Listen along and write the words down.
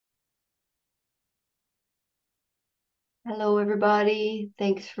Hello, everybody.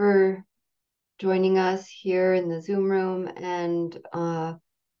 Thanks for joining us here in the Zoom room and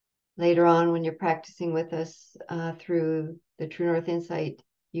later on when you're practicing with us through the True North Insight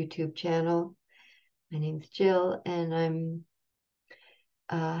YouTube channel. My name's Jill, and I'm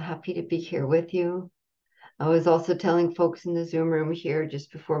happy to be here with you. I was also telling folks in the Zoom room here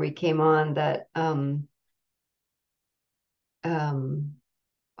just before we came on that um, I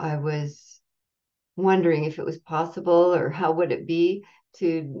was wondering if it was possible or how would it be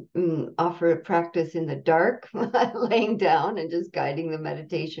to offer a practice in the dark, laying down and just guiding the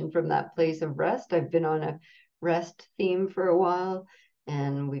meditation from that place of rest. I've been on a rest theme for a while,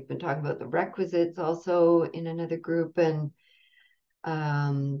 and we've been talking about the requisites also in another group. And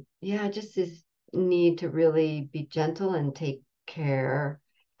yeah, just this need to really be gentle and take care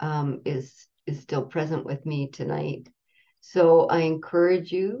is still present with me tonight. So I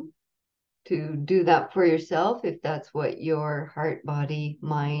encourage you to do that for yourself if that's what your heart, body,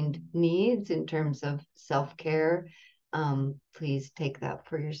 mind needs in terms of self-care. Please take that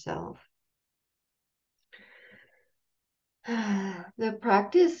for yourself. The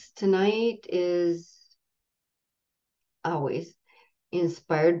practice tonight is always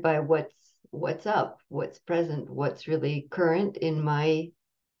inspired by what's up, what's present, what's really current in my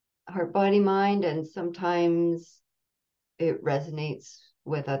heart, body, mind, and sometimes it resonates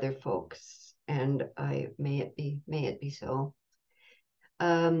with other folks, and I may it be so.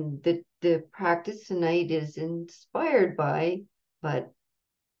 The practice tonight is inspired by, but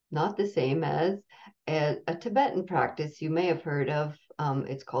not the same as a Tibetan practice you may have heard of.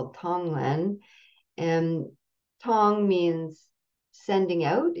 It's called Tonglen, and Tong means sending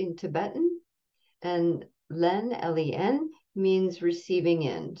out in Tibetan, and Len, Len, means receiving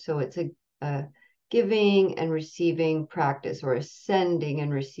in. So it's a giving and receiving practice, or a sending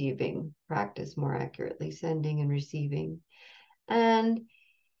and receiving practice, more accurately, sending and receiving. And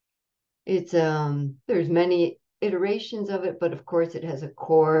it's there's many iterations of it, but of course it has a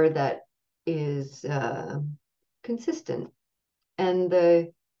core that is consistent. And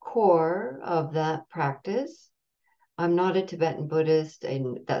the core of that practice, I'm not a Tibetan Buddhist,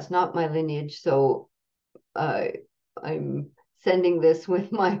 and that's not my lineage. So uh, I'm sending this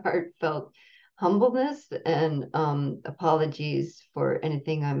with my heartfelt humbleness and apologies for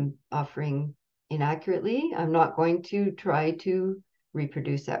anything I'm offering inaccurately. I'm not going to try to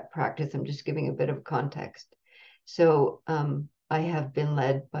reproduce that practice. I'm just giving a bit of context. So I have been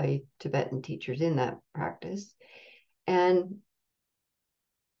led by Tibetan teachers in that practice. And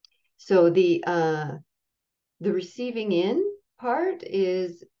so the receiving in part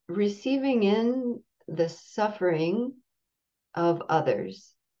is receiving in the suffering of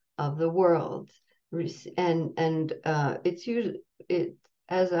others, of the world, and it's usually it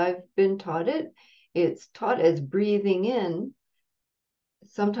as I've been taught it. It's taught as breathing in,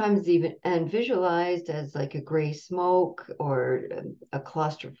 sometimes even and visualized as like a gray smoke or a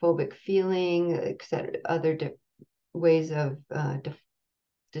claustrophobic feeling, etc. Other ways of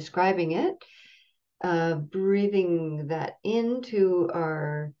describing it. Breathing that into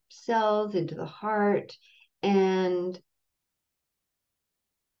our cells, into the heart, and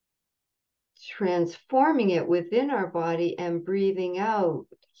transforming it within our body and breathing out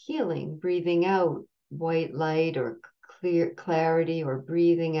healing, breathing out white light or clear clarity, or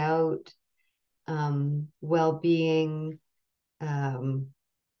breathing out well-being.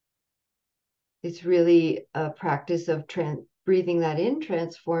 It's really a practice of breathing that in,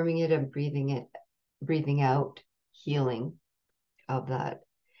 transforming it, and breathing out healing of that.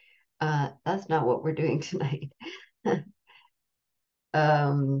 That's not what we're doing tonight.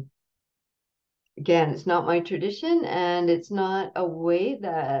 um, Again, it's not my tradition, and it's not a way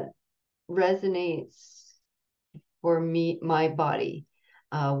that resonates for me, my body.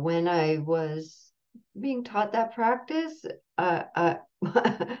 When I was being taught that practice, my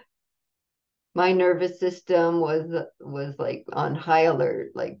nervous system was like on high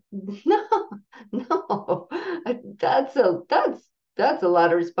alert. Like, no, no, that's a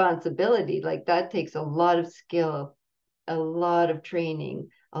lot of responsibility. Like that takes a lot of skill, a lot of training,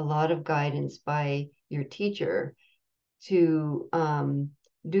 a lot of guidance by your teacher to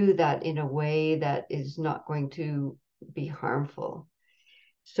do that in a way that is not going to be harmful.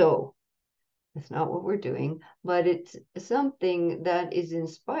 So that's not what we're doing, but it's something that is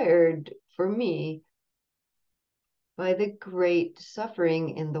inspired for me by the great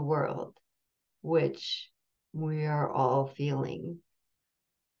suffering in the world, which we are all feeling.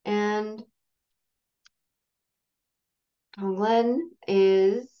 And Tonglen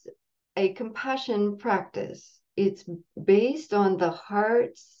is a compassion practice. It's based on the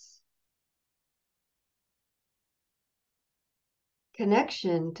heart's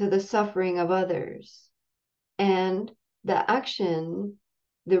connection to the suffering of others and the action,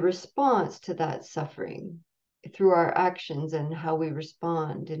 the response to that suffering through our actions and how we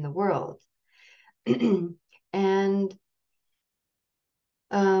respond in the world. And in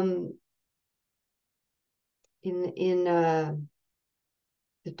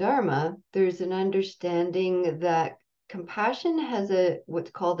the Dharma, there's an understanding that compassion has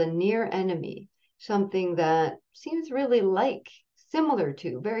what's called a near enemy, something that seems really similar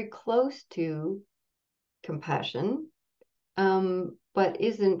to, very close to compassion, but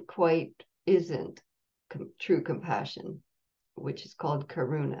isn't true compassion, which is called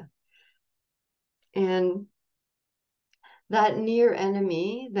karuna. And that near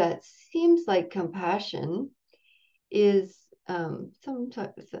enemy that seems like compassion is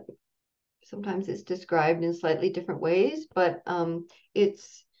sometimes it's described in slightly different ways, but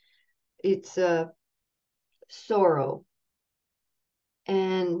it's sorrow.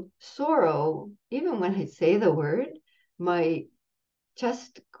 And sorrow, even when I say the word, my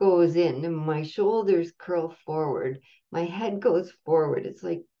chest goes in and my shoulders curl forward, my head goes forward. It's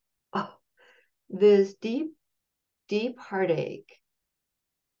like, oh, this deep, deep heartache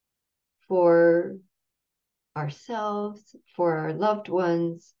for ourselves, for our loved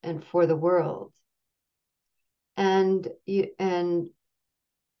ones, and for the world. And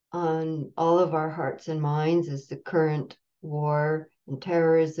on all of our hearts and minds is the current war and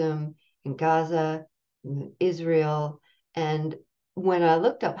terrorism in Gaza, in Israel. And when I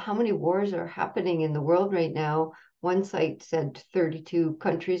looked up how many wars are happening in the world right now, one site said 32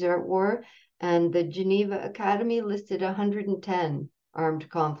 countries are at war, and the Geneva Academy listed 110 armed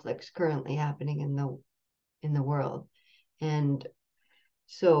conflicts currently happening in the world. And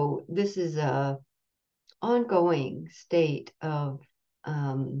so this is a ongoing state of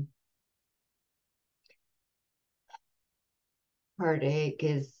heartache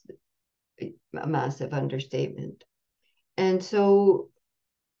is a massive understatement. And so,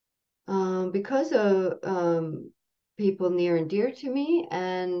 because of people near and dear to me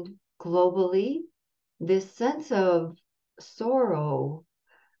and globally, this sense of sorrow,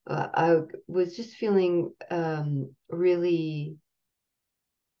 I was just feeling really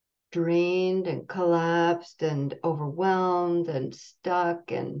drained and collapsed and overwhelmed and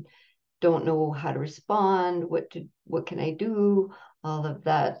stuck and don't know how to respond, what can I do, all of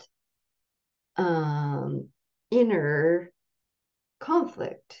that inner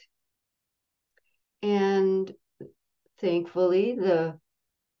conflict. And thankfully, the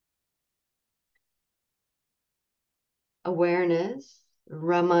awareness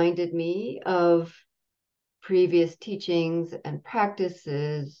reminded me of previous teachings and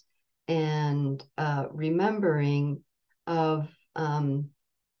practices and remembering of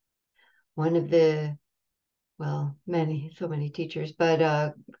one of the, well, so many teachers,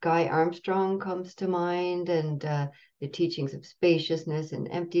 but Guy Armstrong comes to mind, and the teachings of spaciousness and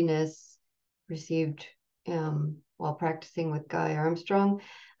emptiness received while practicing with Guy Armstrong,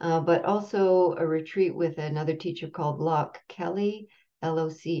 but also a retreat with another teacher called Locke Kelly,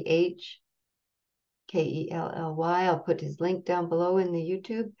 Lochkelly. I'll put his link down below in the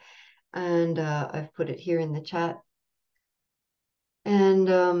YouTube, and I've put it here in the chat.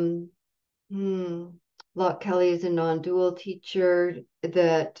 And Locke Kelly is a non-dual teacher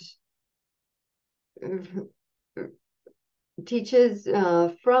that teaches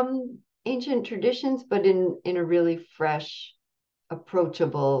from ancient traditions, but in a really fresh,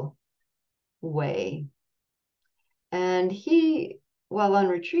 approachable way. And he, while on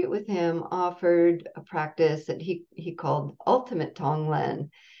retreat with him, offered a practice that he called ultimate Tonglen.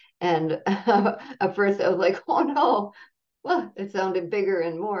 And at first I was like, oh no, well, it sounded bigger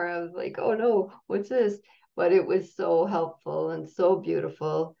and more. I was like, oh no, what's this? But it was so helpful and so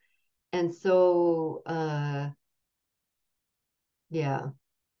beautiful and so, yeah,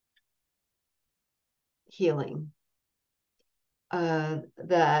 healing.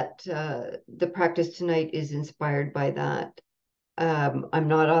 That the practice tonight is inspired by that. I'm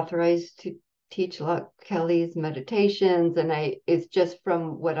not authorized to teach Locke Kelly's meditations, and it's just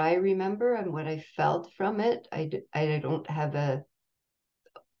from what I remember and what I felt from it. I don't have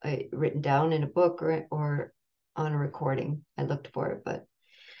written down in a book or on a recording. I looked for it, but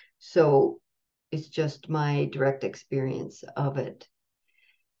so it's just my direct experience of it,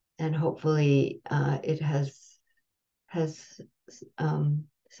 and hopefully it has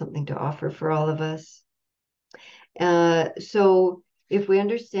something to offer for all of us. So if we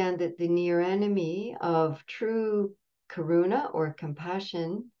understand that the near enemy of true karuna or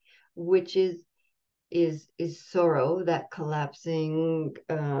compassion, which is sorrow, that collapsing,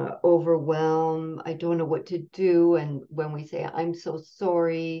 overwhelm. I don't know what to do. And when we say, I'm so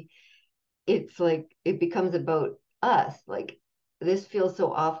sorry, it's like it becomes about us. Like, this feels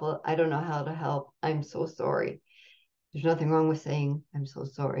so awful. I don't know how to help. I'm so sorry. There's nothing wrong with saying, I'm so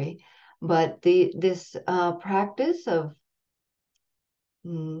sorry. But this practice of,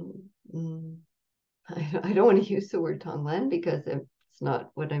 mm, mm, I don't want to use the word Tonglen because it's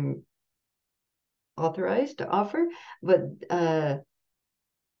not what I'm authorized to offer, but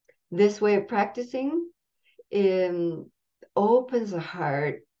this way of practicing opens the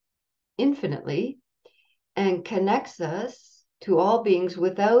heart infinitely and connects us to all beings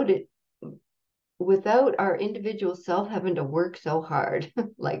without our individual self having to work so hard.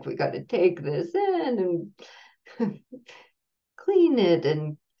 Like, we got to take this in and clean it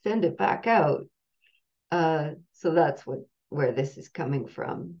and send it back out. So that's where this is coming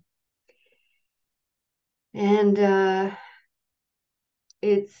from. And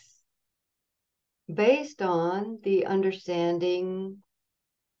it's based on the understanding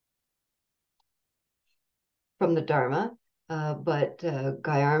from the Dharma, but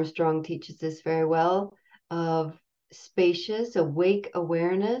Guy Armstrong teaches this very well, of spacious, awake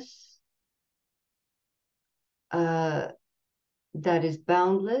awareness that is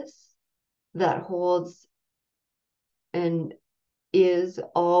boundless, that holds and is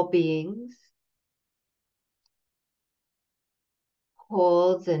all beings,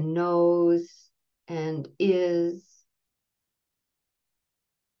 holds and knows and is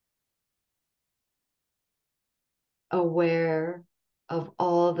aware of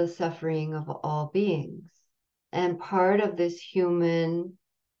all the suffering of all beings. And part of this human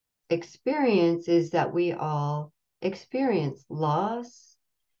experience is that we all experience loss.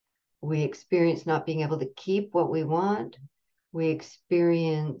 We experience not being able to keep what we want. We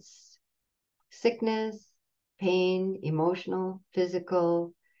experience sickness, pain, emotional,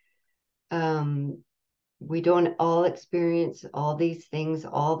 physical. We don't all experience all these things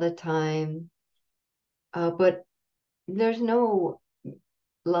all the time. But there's no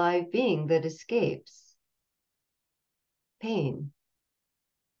live being that escapes pain.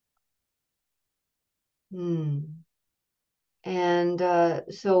 And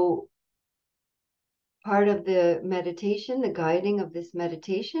so part of the meditation, the guiding of this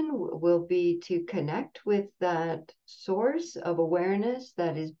meditation will be to connect with that source of awareness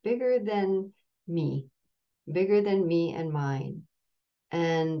that is bigger than me and mine,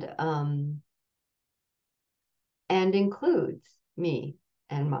 and includes me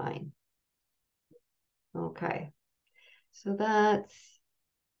and mine. Okay, so that's,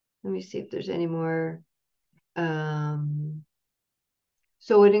 let me see if there's any more.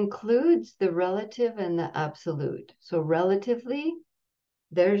 So it includes the relative and the absolute. So relatively,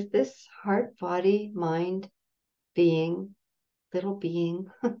 there's this heart, body, mind, being, little being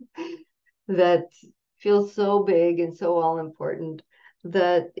that feels so big and so all important,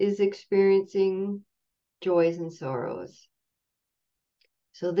 that is experiencing joys and sorrows.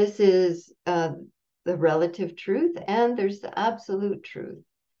 So this is the relative truth, and there's the absolute truth,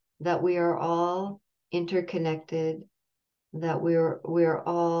 that we are all interconnected, that we're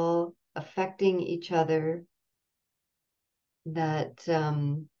all affecting each other, that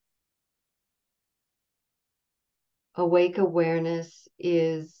awake awareness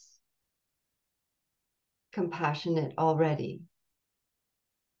is compassionate already.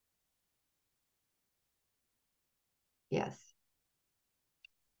 Yes.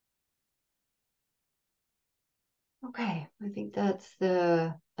 Okay, I think that's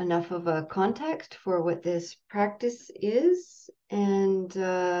the enough of a context for what this practice is. And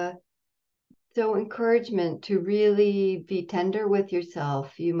so encouragement to really be tender with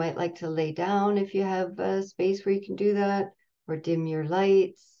yourself. You might like to lay down if you have a space where you can do that, or dim your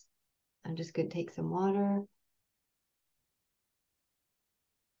lights. I'm just going to take some water.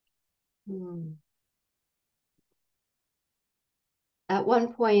 At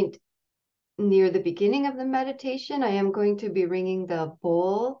one point near the beginning of the meditation, I am going to be ringing the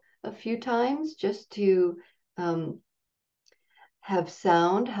bowl a few times just to have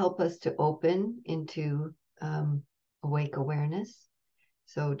sound help us to open into awake awareness.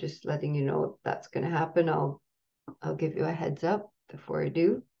 So just letting you know if that's going to happen, I'll give you a heads up before I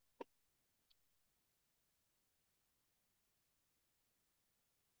do.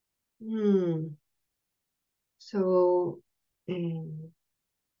 So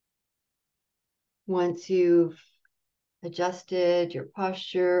once you've adjusted your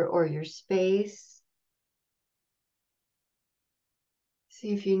posture or your space,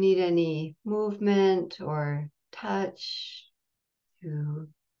 see if you need any movement or touch to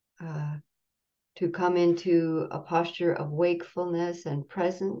to come into a posture of wakefulness and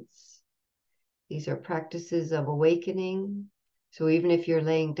presence. These are practices of awakening. So even if you're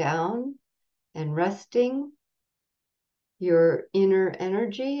laying down and resting, your inner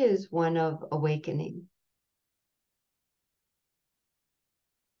energy is one of awakening.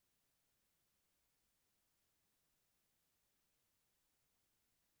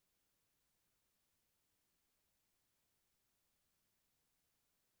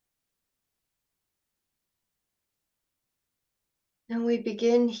 And we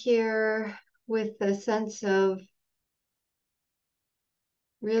begin here with a sense of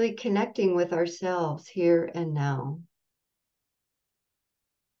really connecting with ourselves here and now.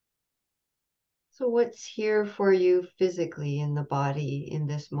 So, what's here for you physically in the body in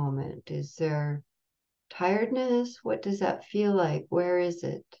this moment? Is there tiredness? What does that feel like? Where is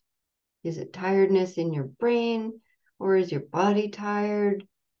it? Is it tiredness in your brain, or is your body tired?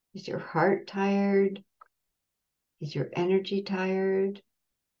 Is your heart tired? Is your energy tired?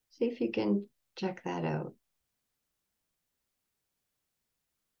 See if you can check that out.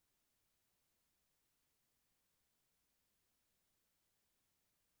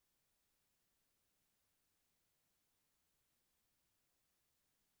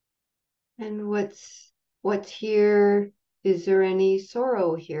 And what's here? Is there any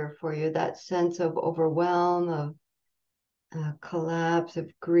sorrow here for you? That sense of overwhelm, of collapse,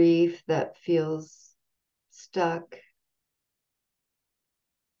 of grief that feels stuck.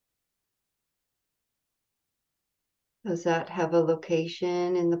 Does that have a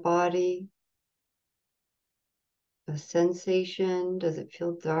location in the body? A sensation? Does it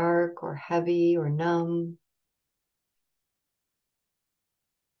feel dark or heavy or numb?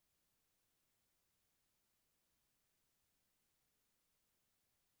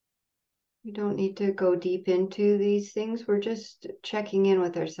 We don't need to go deep into these things. We're just checking in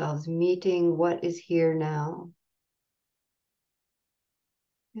with ourselves, meeting what is here now.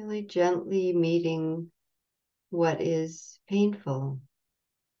 Really gently meeting what is painful,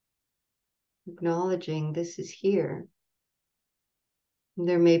 acknowledging this is here.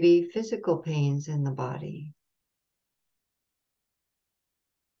 There may be physical pains in the body.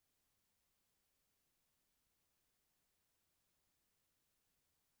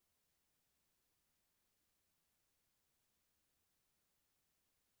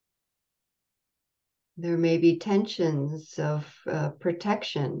 There may be tensions of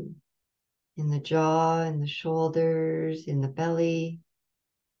protection in the jaw, in the shoulders, in the belly,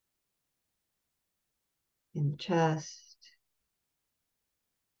 in the chest.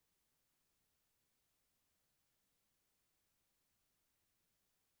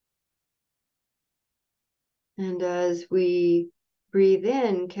 And as we breathe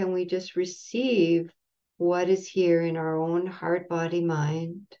in, can we just receive what is here in our own heart, body,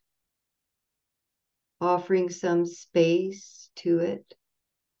 mind, offering some space to it,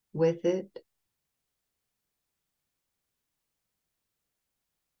 with it.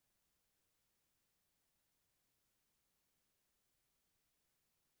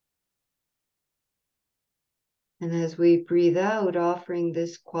 And as we breathe out, offering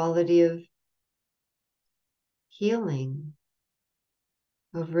this quality of healing,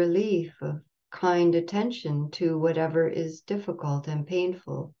 of relief, of kind attention to whatever is difficult and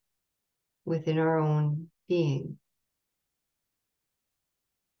painful within our own being.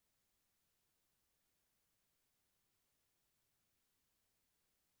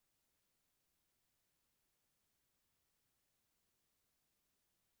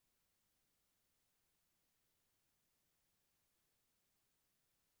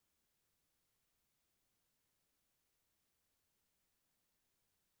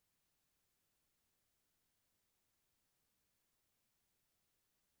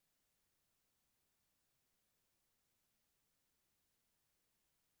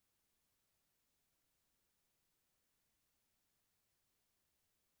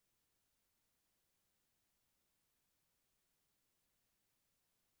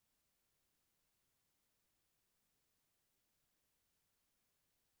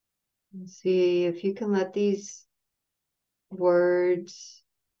 And see if you can let these words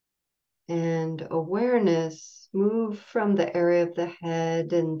and awareness move from the area of the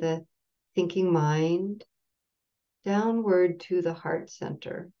head and the thinking mind downward to the heart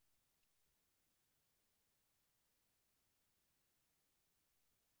center.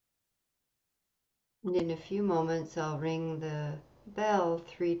 And in a few moments, I'll ring the bell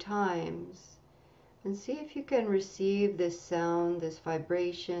 3 times and see if you can receive this sound, this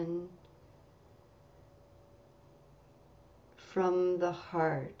vibration from the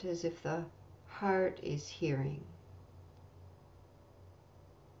heart, as if the heart is hearing.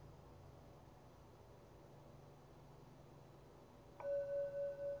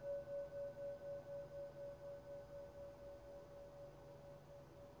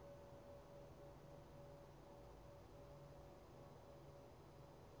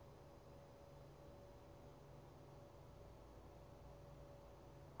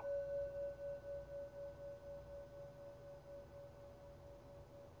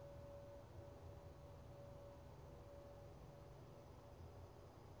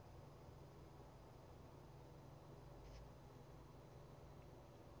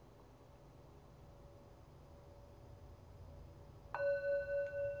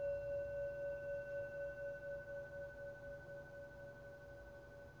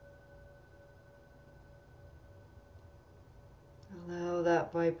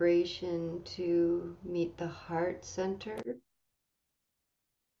 that vibration to meet the heart center,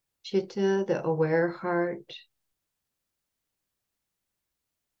 Chitta, the aware heart.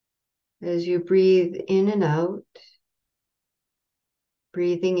 As you breathe in and out,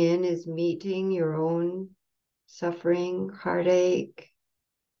 breathing in is meeting your own suffering, heartache,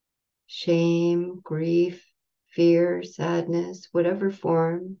 shame, grief, fear, sadness, whatever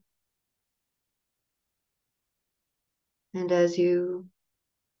form. And as you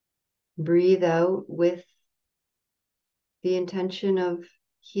breathe out with the intention of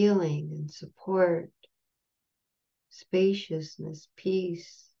healing and support, spaciousness,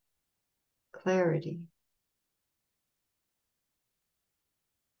 peace, clarity.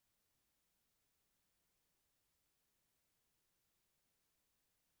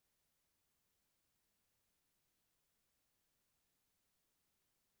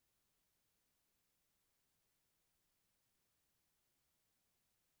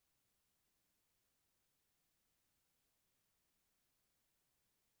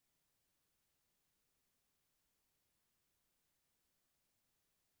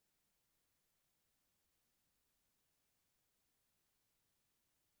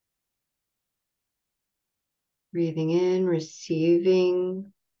 Breathing in,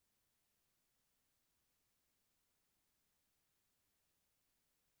 receiving.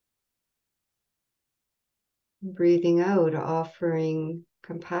 Breathing out, offering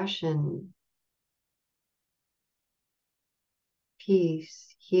compassion,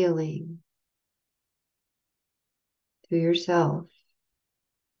 peace, healing to yourself.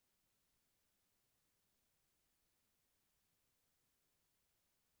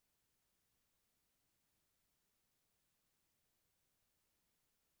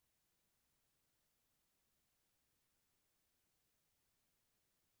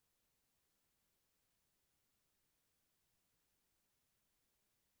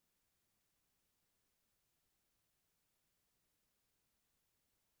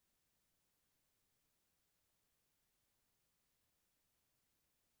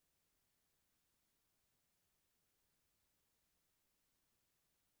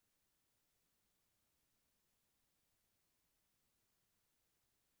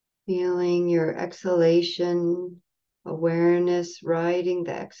 Feeling your exhalation, awareness riding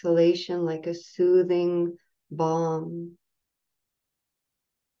the exhalation like a soothing balm.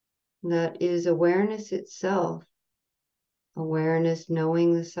 That is awareness itself. Awareness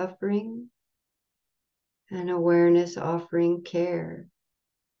knowing the suffering, and awareness offering care,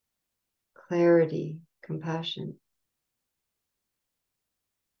 clarity, compassion.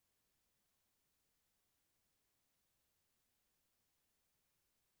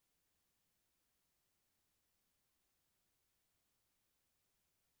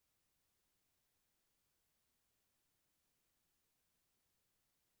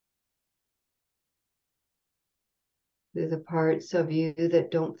 To the parts of you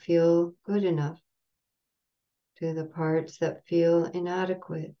that don't feel good enough, to the parts that feel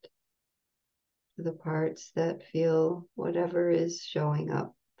inadequate, to the parts that feel whatever is showing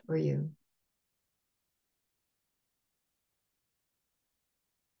up for you.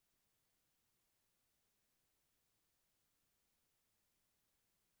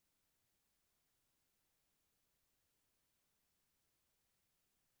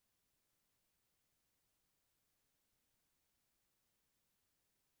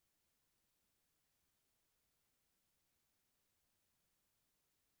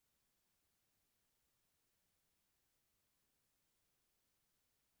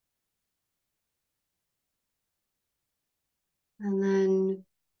 And then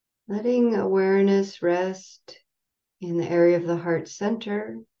letting awareness rest in the area of the heart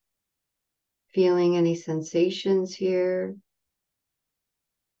center, feeling any sensations here.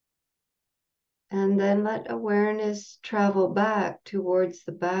 And then let awareness travel back towards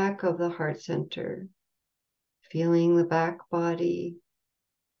the back of the heart center, feeling the back body.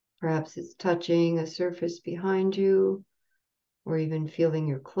 Perhaps it's touching a surface behind you, or even feeling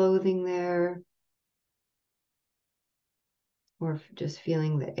your clothing there, or just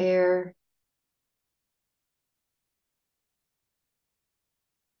feeling the air.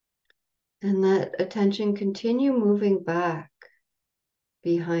 And let attention continue moving back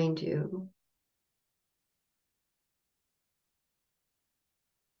behind you.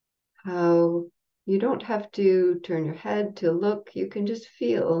 How you don't have to turn your head to look, you can just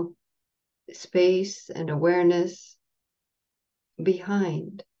feel space and awareness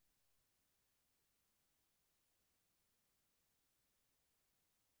behind.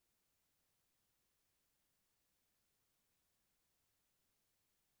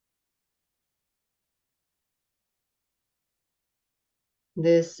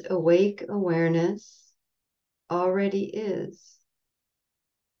 This awake awareness already is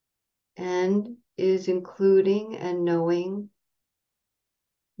and is including and knowing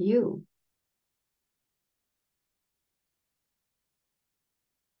you.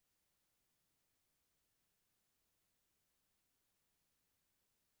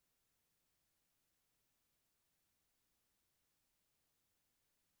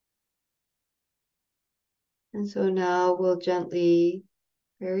 And so now we'll gently,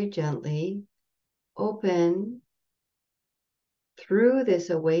 very gently, open through this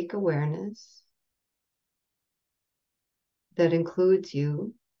awake awareness that includes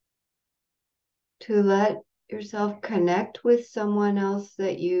you to let yourself connect with someone else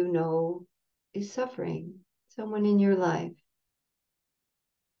that you know is suffering, someone in your life.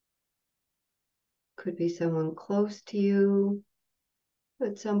 Could be someone close to you,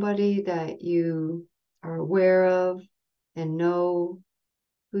 but somebody that you are aware of and know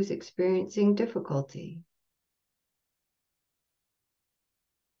who's experiencing difficulty.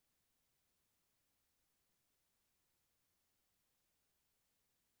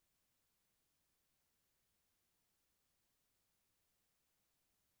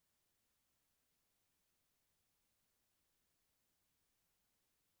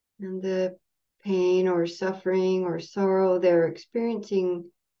 And the pain or suffering or sorrow they're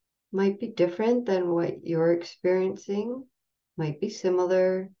experiencing might be different than what you're experiencing, might be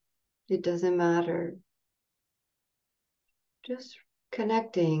similar. It doesn't matter. Just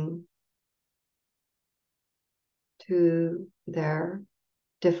connecting to their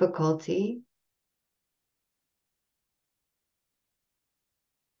difficulty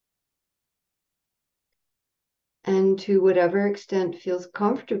and to whatever extent feels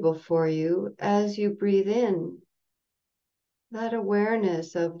comfortable for you as you breathe in. That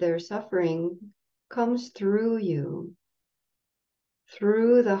awareness of their suffering comes through you,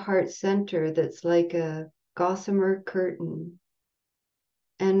 through the heart center that's like a gossamer curtain,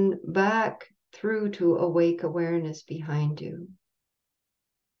 and back through to awake awareness behind you.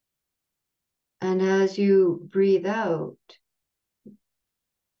 And as you breathe out,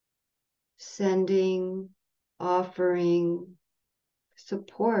 sending, offering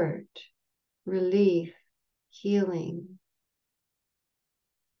support, relief, healing.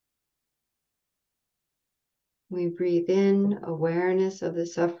 We breathe in awareness of the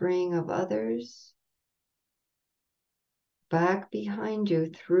suffering of others, back behind you,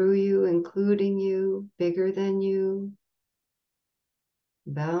 through you, including you, bigger than you,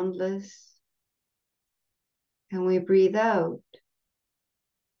 boundless. And we breathe out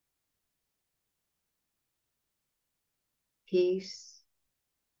peace,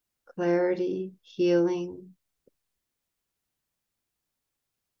 clarity, healing.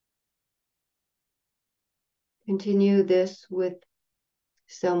 Continue this with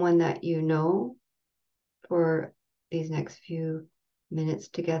someone that you know for these next few minutes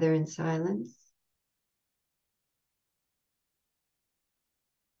together in silence.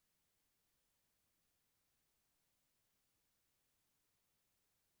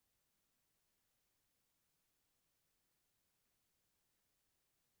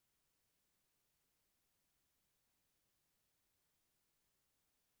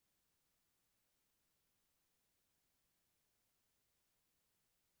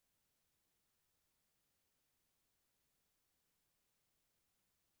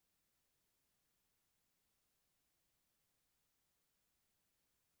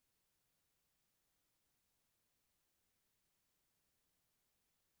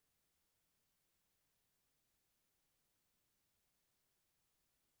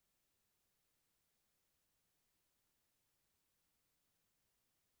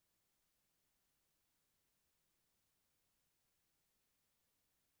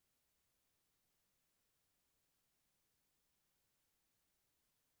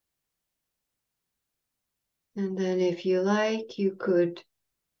 And then if you like, you could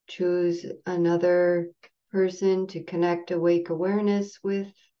choose another person to connect awake awareness with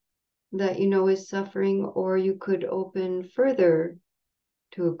that you know is suffering, or you could open further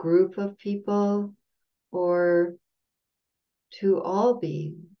to a group of people or to all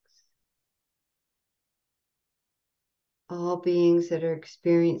beings that are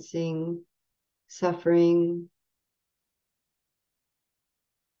experiencing suffering.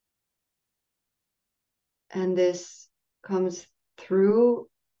 And this comes through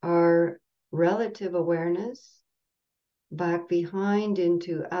our relative awareness back behind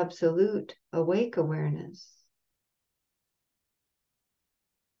into absolute awake awareness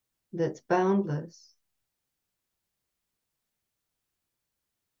that's boundless.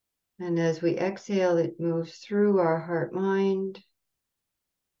 And as we exhale, it moves through our heart mind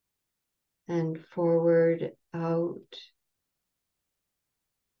and forward, out,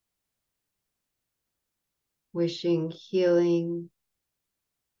 wishing healing,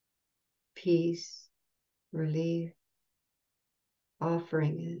 peace, relief,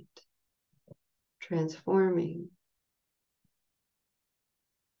 offering it, transforming,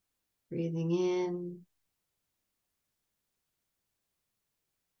 breathing in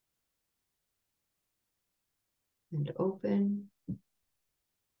and open,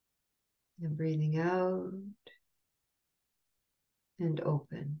 and breathing out and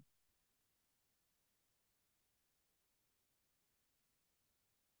open.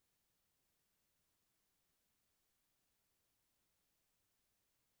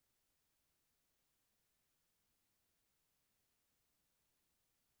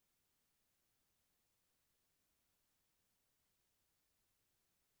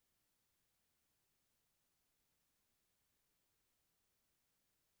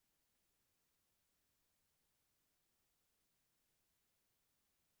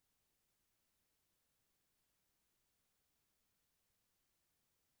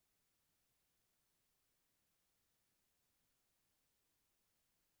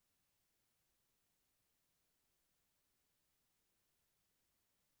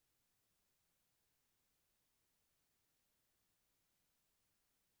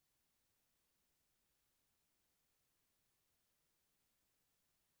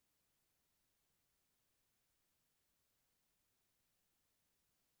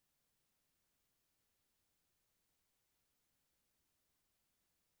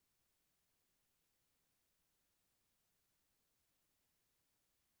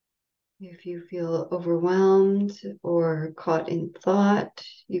 If you feel overwhelmed or caught in thought,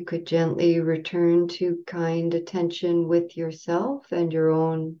 you could gently return to kind attention with yourself and your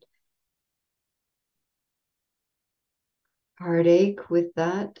own heartache with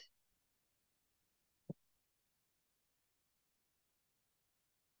that.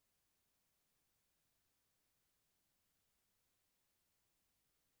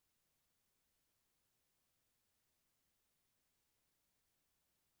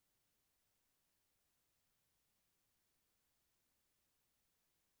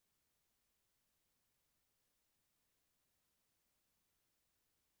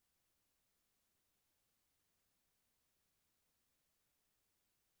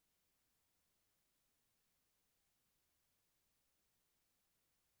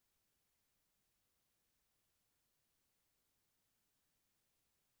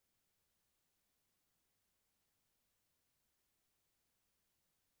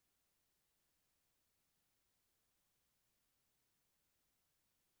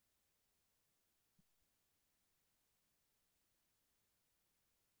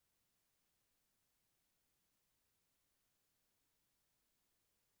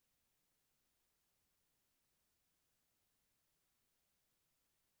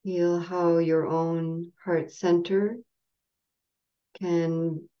 Feel how your own heart center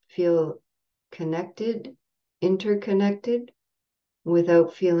can feel connected, interconnected,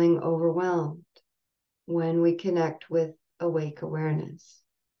 without feeling overwhelmed when we connect with awake awareness.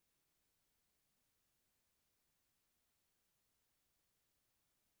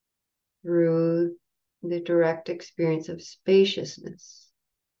 Through the direct experience of spaciousness.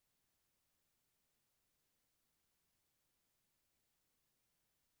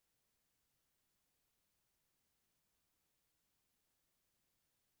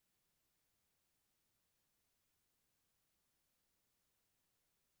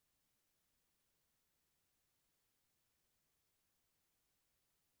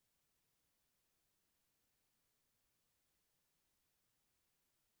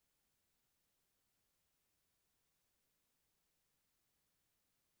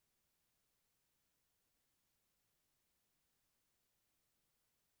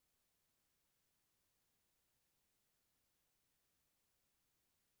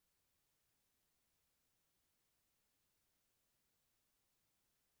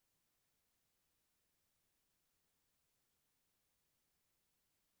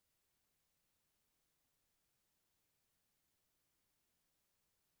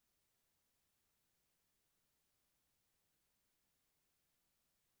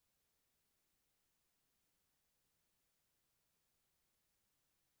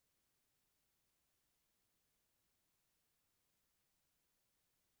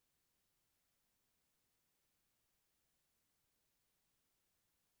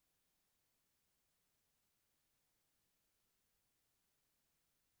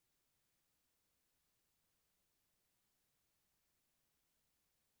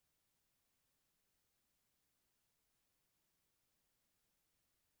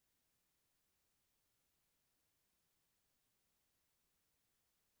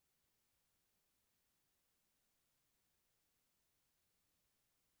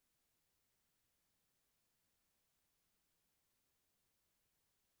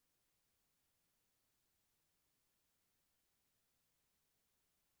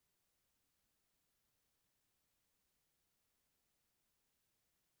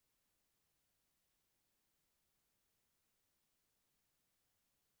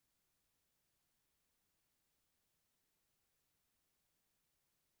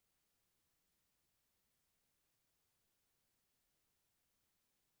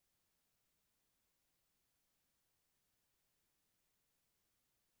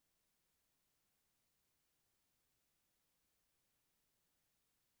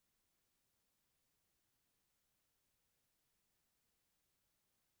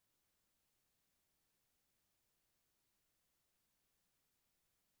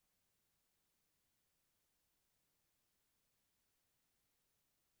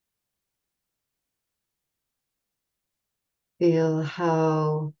 Feel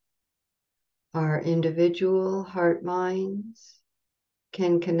how our individual heart minds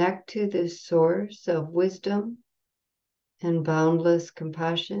can connect to this source of wisdom and boundless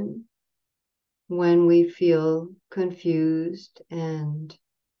compassion when we feel confused and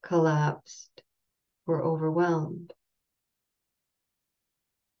collapsed or overwhelmed.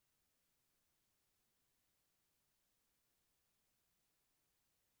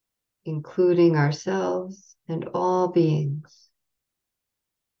 Including ourselves and all beings.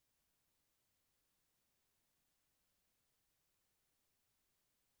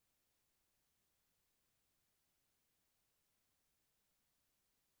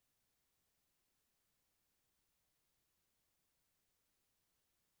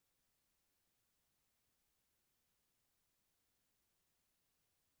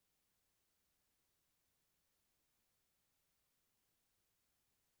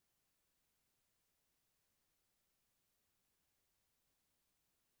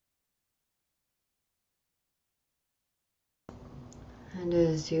 And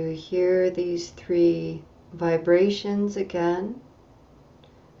as you hear these three vibrations again,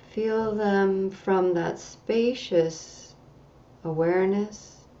 feel them from that spacious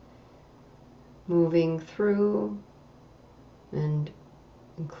awareness moving through and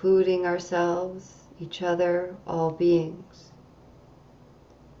including ourselves, each other, all beings.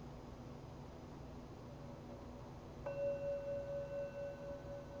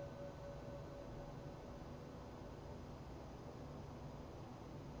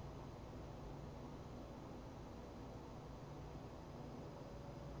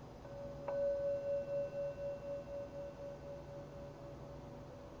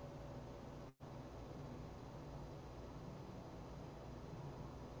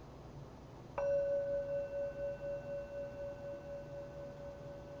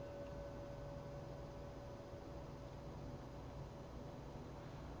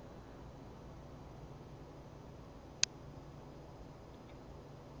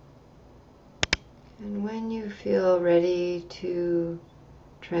 And when you feel ready to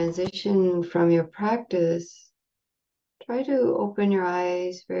transition from your practice, try to open your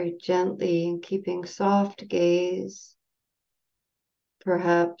eyes very gently and keeping soft gaze,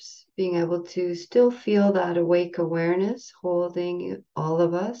 perhaps being able to still feel that awake awareness holding all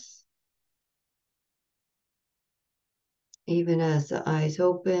of us, even as the eyes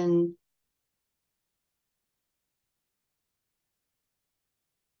open.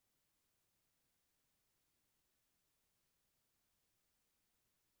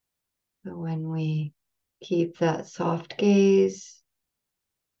 But when we keep that soft gaze,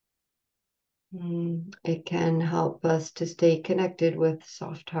 it can help us to stay connected with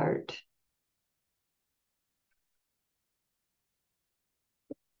soft heart.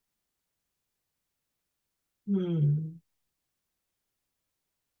 Hmm.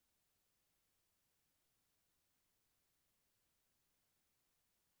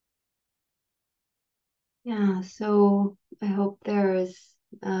 Yeah, so I hope there's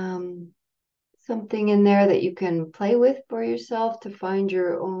something in there that you can play with for yourself to find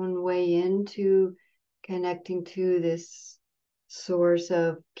your own way into connecting to this source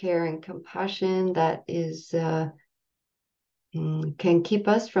of care and compassion that is can keep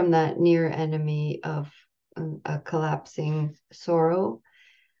us from that near enemy of a collapsing sorrow.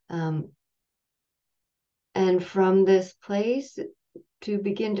 Um, and from this place, to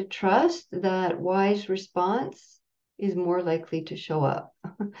begin to trust that wise response is more likely to show up,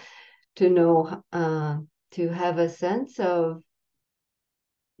 to know, to have a sense of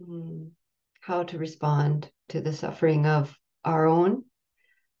how to respond to the suffering of our own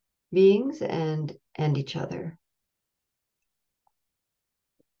beings and each other.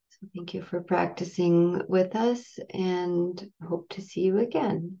 So thank you for practicing with us and hope to see you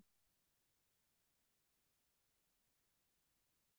again.